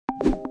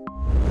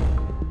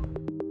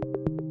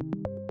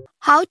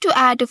How to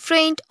add a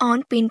friend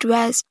on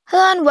Pinterest.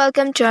 Hello and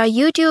welcome to our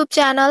YouTube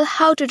channel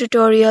How to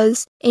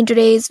Tutorials. In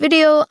today's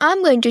video,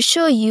 I'm going to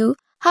show you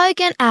how you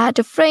can add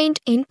a friend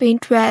in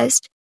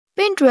Pinterest.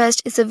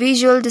 Pinterest is a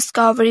visual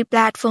discovery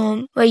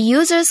platform where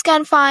users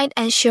can find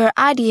and share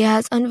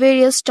ideas on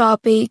various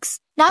topics.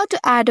 Now to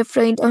add a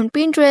friend on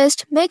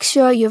Pinterest, make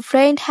sure your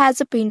friend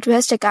has a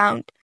Pinterest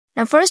account.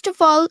 Now first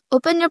of all,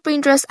 open your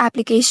Pinterest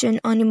application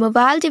on your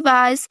mobile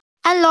device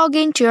and log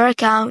into your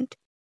account.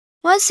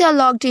 Once you're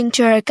logged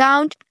into your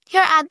account,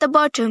 here at the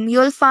bottom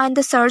you'll find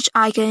the search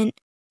icon.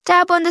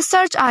 Tap on the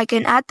search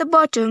icon at the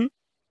bottom.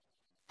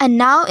 And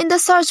now in the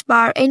search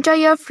bar, enter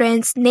your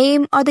friend's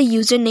name or the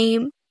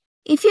username.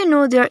 If you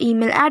know their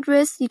email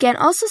address, you can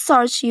also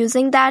search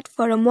using that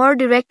for a more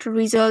direct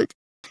result.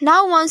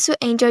 Now once you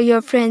enter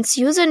your friend's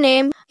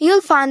username,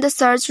 you'll find the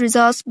search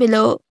results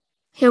below.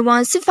 Here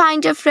once you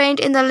find your friend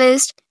in the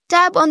list,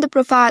 tap on the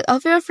profile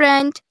of your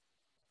friend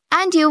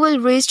and you will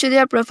reach to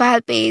their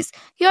profile page.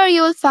 Here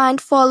you will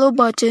find follow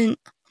button.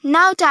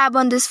 Now tap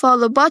on this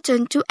follow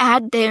button to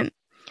add them.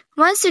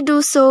 Once you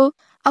do so,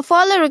 a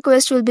follow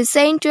request will be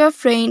sent to your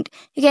friend.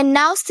 You can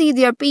now see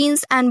their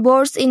pins and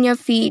boards in your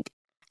feed.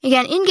 You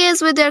can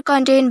engage with their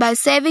content by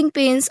saving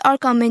pins or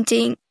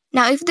commenting.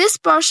 Now if this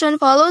person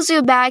follows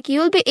you back, you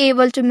will be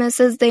able to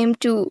message them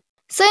too.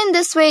 So in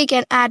this way you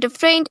can add a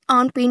friend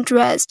on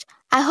Pinterest.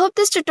 I hope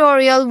this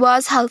tutorial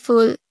was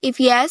helpful. If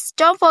yes,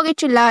 don't forget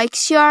to like,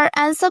 share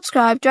and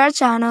subscribe to our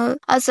channel.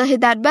 Also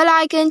hit that bell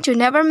icon to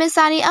never miss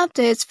any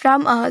updates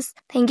from us.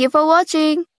 Thank you for watching.